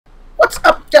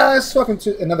Guys, welcome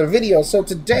to another video. So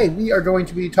today we are going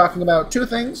to be talking about two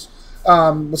things.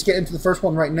 Let's get into the first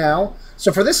one right now.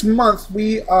 So for this month,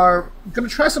 we are going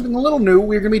to try something a little new.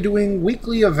 We're going to be doing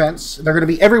weekly events. They're going to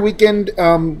be every weekend,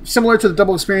 similar to the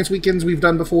double experience weekends we've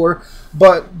done before.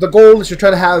 But the goal is to try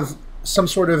to have some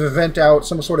sort of event out,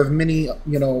 some sort of mini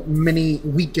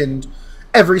weekend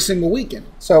every single weekend.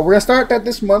 So we're going to start that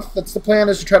this month. That's the plan,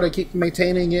 is to try to keep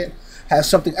maintaining it. Has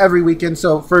something every weekend.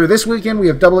 So for this weekend, we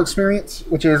have double experience,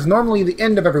 which is normally the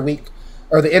end of every week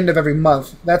or the end of every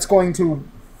month. That's going to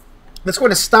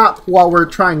stop while we're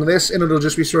trying this, and it'll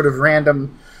just be sort of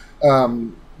random,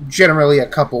 generally a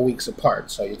couple weeks apart.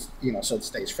 So it's, so it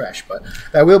stays fresh. But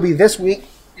that will be this week.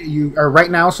 You are right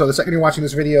now. So the second you're watching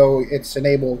this video, it's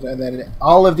enabled, and then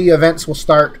all of the events will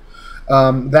start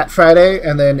that Friday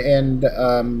and then end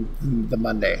the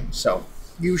Monday. So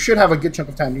you should have a good chunk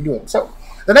of time to do it. So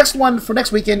the next one for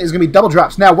next weekend is going to be double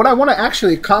drops. Now, what I want to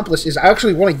actually accomplish is I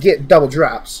actually want to get double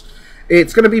drops.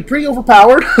 It's going to be pretty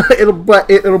overpowered, but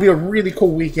it'll be a really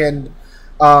cool weekend,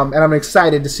 and I'm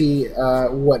excited to see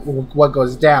what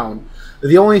goes down.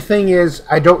 The only thing is,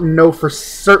 I don't know for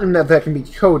certain that can be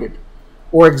coded,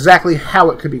 or exactly how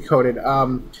it could be coded.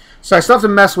 So I still have to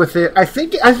mess with it. I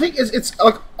think it's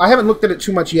like, I haven't looked at it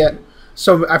too much yet.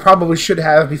 So I probably should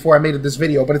have before I made this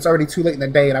video, but it's already too late in the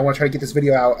day, and I want to try to get this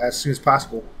video out as soon as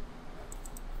possible.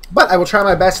 But I will try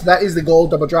my best. That is the goal,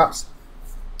 double drops.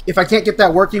 If I can't get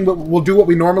that working, we'll do what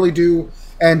we normally do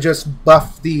and just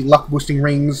buff the luck boosting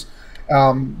rings,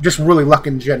 just really luck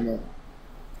in general.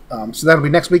 So that'll be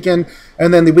next weekend,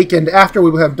 and then the weekend after we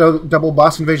will have double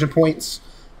boss invasion points,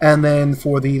 and then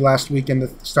for the last weekend,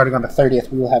 starting on the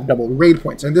 30th, we will have double raid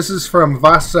points. And this is from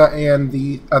Vasa and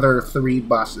the other 3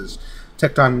 bosses.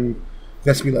 Tekton,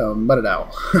 Vespula,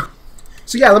 Mudadao.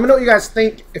 So yeah, let me know what you guys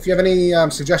think. If you have any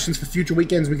suggestions for future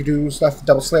weekends, we could do stuff,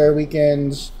 double Slayer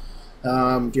weekends,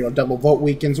 double Vote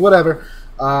weekends, whatever.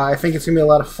 I think it's going to be a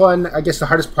lot of fun. I guess the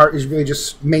hardest part is really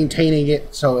just maintaining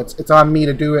it, so it's on me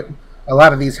to do it. A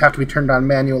lot of these have to be turned on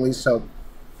manually, so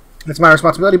it's my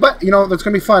responsibility. But, that's going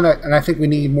to be fun, and I think we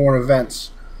need more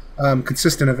events,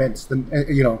 consistent events, than,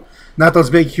 not those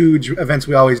big, huge events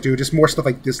we always do, just more stuff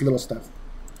like this little stuff.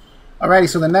 Alrighty,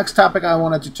 so the next topic I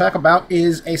wanted to talk about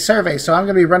is a survey. So I'm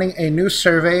going to be running a new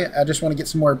survey. I just want to get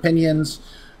some more opinions.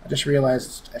 I just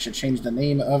realized I should change the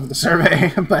name of the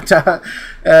survey. But,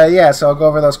 yeah, so I'll go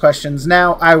over those questions.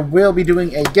 Now, I will be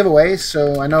doing a giveaway,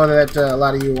 so I know that a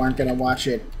lot of you aren't going to watch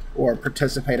it or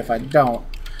participate if I don't.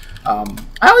 I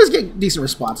always get decent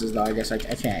responses, though. I guess I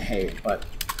can't hate, but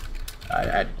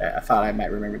I thought I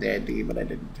might remember the ID, but I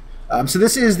didn't. So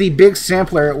this is the big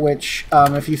sampler, which,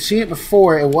 if you've seen it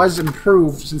before, it was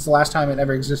improved since the last time it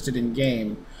ever existed in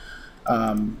game.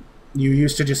 You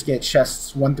used to just get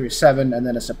chests 1 through 7 and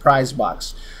then a surprise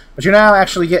box. But you now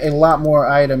actually get a lot more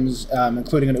items,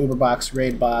 including an Uber box,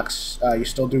 raid box. You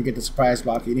still do get the surprise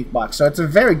box, unique box. So it's a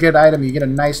very good item. You get a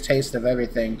nice taste of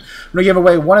everything. I'm gonna give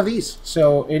away one of these.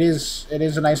 So it is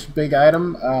a nice big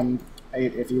item.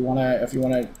 If you want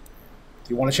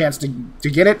a chance to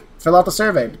get it, fill out the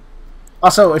survey.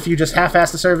 Also, if you just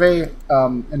half-ass the survey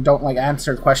and don't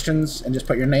answer questions and just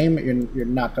put your name, you're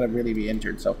not going to really be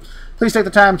entered. So please take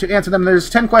the time to answer them. There's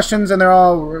 10 questions, and they're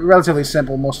all relatively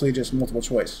simple, mostly just multiple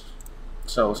choice.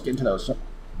 So let's get into those.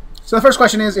 So the first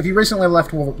question is, if you recently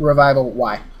left Revival,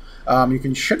 why?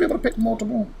 You should be able to pick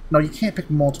multiple. No, you can't pick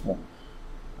multiple.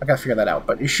 I got to figure that out,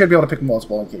 but you should be able to pick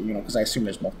multiple, because I assume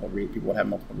there's multiple people would have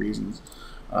multiple reasons.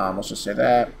 Let's just say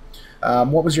that.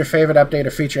 What was your favorite update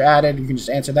or feature added? You can just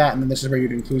answer that, and then this is where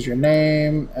you'd include your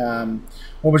name.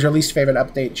 What was your least favorite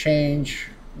update change?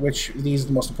 Which of these is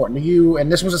the most important to you?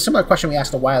 And this was a similar question we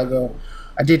asked a while ago.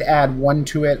 I did add one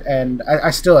to it, and I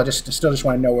still just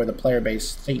want to know where the player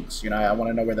base thinks. I want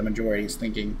to know where the majority is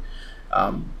thinking,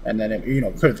 and then it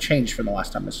could have changed from the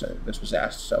last time this was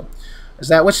asked. So,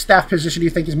 which staff position do you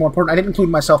think is more important? I didn't include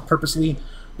myself purposely,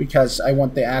 because I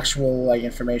want the actual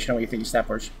information on what you think staff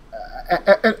works.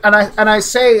 And I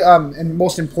say and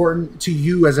most important to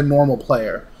you as a normal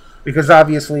player, because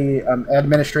obviously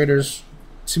administrators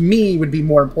to me would be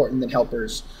more important than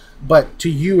helpers. But to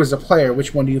you as a player,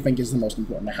 which one do you think is the most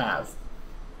important to have?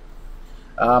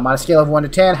 On a scale of 1 to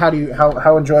 10,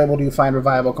 how enjoyable do you find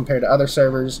Revival compared to other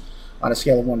servers? On a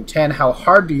scale of 1 to 10, how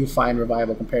hard do you find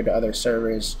Revival compared to other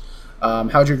servers? How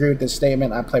would you agree with this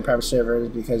statement? I play private servers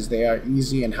because they are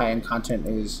easy and high-end content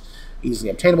is easily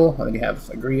obtainable. And then you have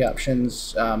agree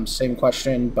options. Same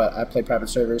question, but I play private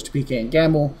servers to PK and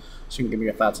gamble. So you can give me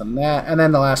your thoughts on that. And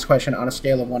then the last question, on a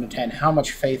scale of 1 to 10, how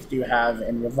much faith do you have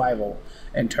in Revival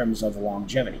in terms of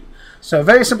longevity? So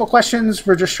very simple questions.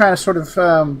 We're just trying to sort of,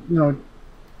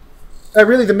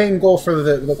 really the main goal for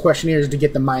the questionnaire is to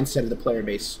get the mindset of the player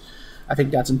base. I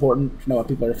think that's important to know what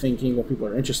people are thinking, what people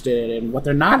are interested in, and what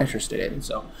they're not interested in.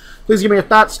 So please give me your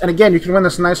thoughts. And again, you can win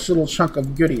this nice little chunk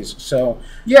of goodies. So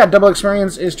yeah, Double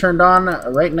Experience is turned on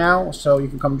right now, so you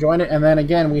can come join it. And then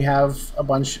again, we have a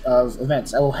bunch of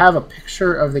events. I will have a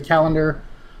picture of the calendar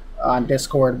on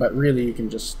Discord, but really you can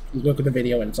just look at the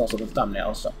video, and it's also the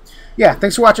thumbnail. So yeah,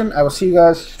 thanks for watching. I will see you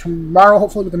guys tomorrow,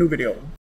 hopefully with a new video.